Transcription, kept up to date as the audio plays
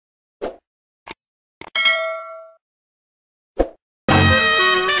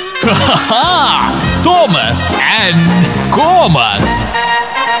Thomas and Gomes.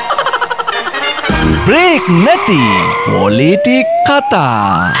 Break නැති politic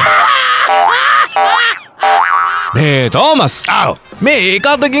කතා. මේ තෝමස් මේ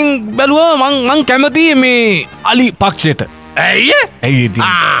ඒකතකින් බැලුවා මං කැමති මේ අලි පක්ෂයට. ඇයි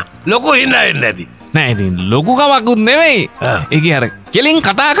ලොකු හින්දා වෙන්නේ නැති. නෑ ඉතින් ලොකු කමකුත් නෙවෙයි. ඒක අර කෙලින්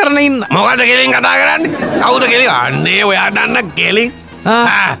කතා කරන ඉන්න. මොකද කෙලින් කතා කරන්නේ? කවුද කෙලින්? අන්නේ ඔයා දන්න කෙලින්.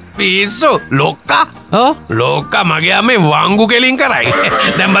 පිස්සු ලොක්කා. ලෝකා මගේ අම්මේ වංගු කෙලින් කරයි.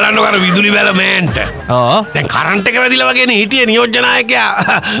 දැන් බලන්නකො අර විදුලි බැල මෑන්ට. දැන් කරන්ට් එක වැදිලා වගේනේ හිටියේ නියෝජ්‍ය නායකයා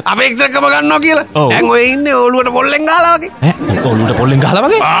අපේක්ෂකව ගන්නවා කියලා. දැන් ඔය ඉන්නේ ඔළුවට පොල්ලෙන් ගහලා වගේ. ඔළුවට පොල්ලෙන් ගහලා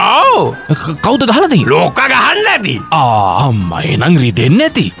වගේ? කවුද ගහලා තියෙන්නේ? ලෝකා ගහන්න ඇති. අම්මා එනං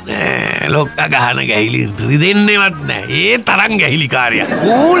රිදෙන්නේ නැති. ලෝකා ගහන ගැහිලි රිදෙන්නේවත් නැහැ. ඒ තරම් ගැහිලිකාරයා.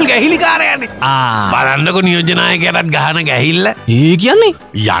 කූල් ගැහිලිකාරයානේ. බලන්නකො නියෝජ්‍ය නායකයාටත් ගහන ගැහිල්ල. ඒ කියන්නේ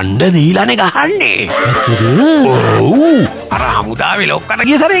යන්න දීලානේ ගහන්නේ. අර හමුදාවේ ලොක්කට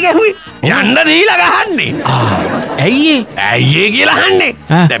ගිය සැරේ ගැහුවේ. යන්න දීලා ගහන්නේ. ඇයි කියලා අහන්නේ.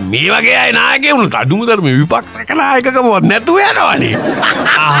 දැන් මේ වගේ අය නායකයෙ වුණත් අඩුමතර මේ විපක්ෂක නායකකමවත් නැතුව යනවනේ.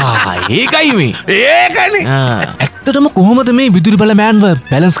 ඒකයි මේ. ඒකනේ. ඇත්තටම කොහොමද මේ විදුලි බල මෑන්ව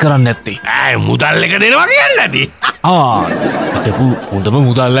බැලන්ස් කරන්නේ නැත්තේ? මුදල් එක දෙනවා කියන්නේ නැති. හිටපු හොඳම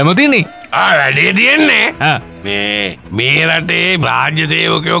මුදල් ඇමතිනේ. වැඩේ තියෙන්නේ මේ රටේ රාජ්‍ය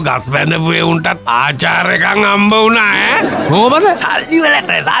සේවකයෝ ගස් බැඳපු එවුන්ටත් ආචාර්යකම් හම්බ වුණා ඈ. කොහොමද? සල්ලි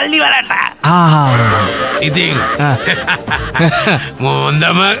වලට. ඉතින්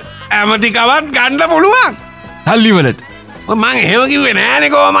මොන්දම ඇමතිකවත් ගන්න පුළුවන්. සල්ලි වලට. මං එහෙම කිව්වේ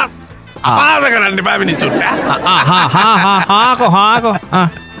නෑනේ කොහොමද? අපහාස කරන්න එපා මිනිස්සුන්ට. හාකෝ.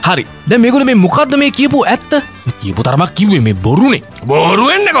 හරි. දැන් මේගොල්ලෝ මේ මොකද්ද මේ කියපු ඇත්ත? කියපු තරමක් කිව්වේ මේ බොරුනේ. බොරු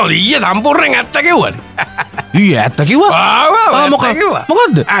වෙන්නේ කොහොමද? ඊයේ සම්පූර්ණයෙන් ඇත්ත කිව්වනේ. ඊයේ ඇත්ත කිව්වා?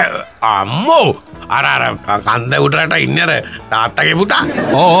 මොකද්ද? අම්මෝ අර කන්ද උඩරට ඉන්නේ අර තාත්තගේ පුතා.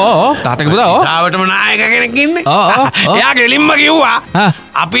 තාත්තගේ පුතා. සාවටම නායක කෙනෙක් ඉන්නේ. එයා ගෙලින්ම කිව්වා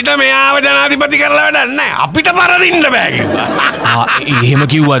අපිට මෙයාව ජනාධිපති කරලා වැඩක් නැහැ. අපිට පරදින්න බෑ කිව්වා. එහෙම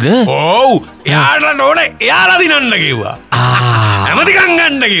කිව්වද? ඔව්. එයාට ඕනේ එයාලා දිනන්න කිව්වා. ඇමතිකම්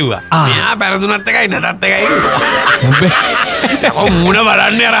ගන්න කිව්වා. මෙයා පෙරදුනත් එකයි නැතත් එකයි. මුණ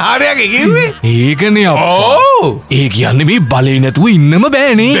බලන්නේ අර හරියගේ කිව්වේ. ඒකනේ අප්පා. ඒ කියන්නේ මේ බලේ නැතුව ඉන්නම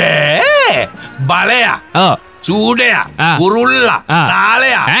බෑනේ. බෑ. බලයා සූඩයා කුරුල්ලා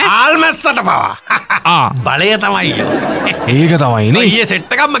සාලයා ආල්මැස්සට පවා බලය තමයි. ඒක තමයිනේ. ඊයේ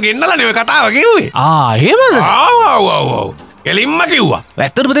සෙට් එකක්ම ගෙන්නලානේ ඔය කතාව කිව්වේ. එහෙමද? ඔව්. කෙලින්ම කිව්වා.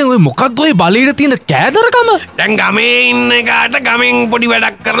 ඇත්තටම දැන් ඔය මොකක්ද ඔය බලයට තියෙන කෑදරකම? දැන් ගමේ ඉන්න එකාට ගමෙන් පොඩි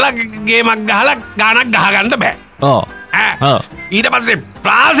වැඩක් කරලා ගේමක් ගහලා ගානක් ගහගන්න බෑ. ඊට පස්සේ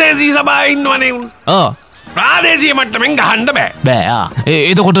ප්‍රාදේශීය සභාවේ ඉන්නවනේ. ප්‍රාදේශීය මට්ටමින් ගහන්න බෑ.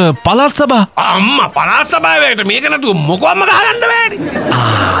 එතකොට පළාත් සභා? අම්මා පළාත් සභාවට මේක නැතුව මොකවම ගහගන්න බෑනේ.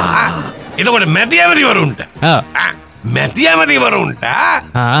 එතකොට මැති ඇමතිවරුන්ට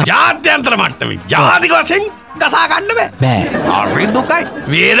ජාත්‍යන්තර මට්ටමින් ජාතික වශයෙන් ගසා ගන්න බෑ. හරි දුකයි.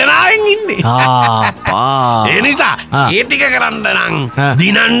 වේදනාවෙන් ඉන්නේ. ඒ නිසා ඒ ටික කරන්න නම්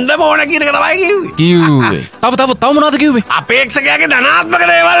දිනන්න ඕන කියන එක තමයි කිව්වේ. තව මොනවද කිව්වේ? අපේක්ෂකයාගේ ධනාත්මක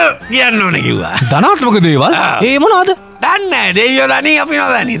දේවල් කියන්න ඕනේ කිව්වා. ධනාත්මක දේවල්? ඒ මොනවද? දන්නේ දෙයියෝ දනි අපි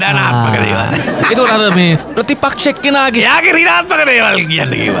නොදනි ධනාත්මක දේවල්. ඒතකොට අර මේ ප්‍රතිපක්ෂ එක්කෙනාගේ එයාගේ ඍණාත්මක දේවල්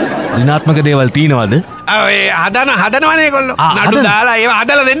කියන්න කිව්වා. ඍණාත්මක දේවල් තියෙනවද? ඔය හදනවනේ ඒගොල්ලෝ. නඩු දාලා ඒව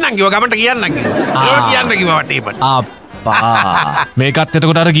හදලා දෙන්නම් කිව්වා. ගමට කියන්නම් කිව්වා. ඒක කියන්න කිව්වා වටේපට. මේකත්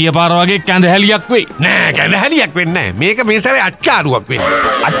එතකොට අර ගිය පාර වගේ කැඳහැලියක් වෙයි. නෑ කැඳහැලියක් වෙන්නේ නෑ. මේක මේ සැරේ අච්චාරුවක් වෙන්නේ.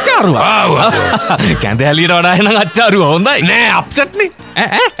 අච්චාරුවක්? කැඳහැලියට වඩා එනං අච්චාරුව හොඳයි. නෑ අප්සෙට් නේ.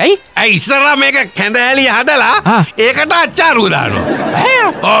 ඇයි? ඉස්සරලා මේක කැඳහැලිය හදලා ඒකට අච්චාරුව දානවා.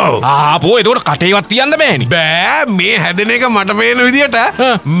 ආපෝ එතකොට කටේවත් තියන්න බෑනේ. බෑ මේ හැදෙන එක මට පේන විදියට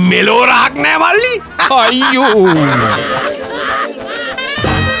මෙලෝ රහක් නෑ මල්ලි. අයියෝ.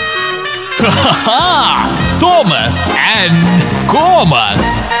 Thomas and Gomes.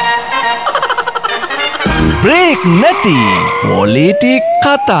 Break නැති politic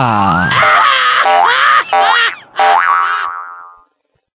කතා.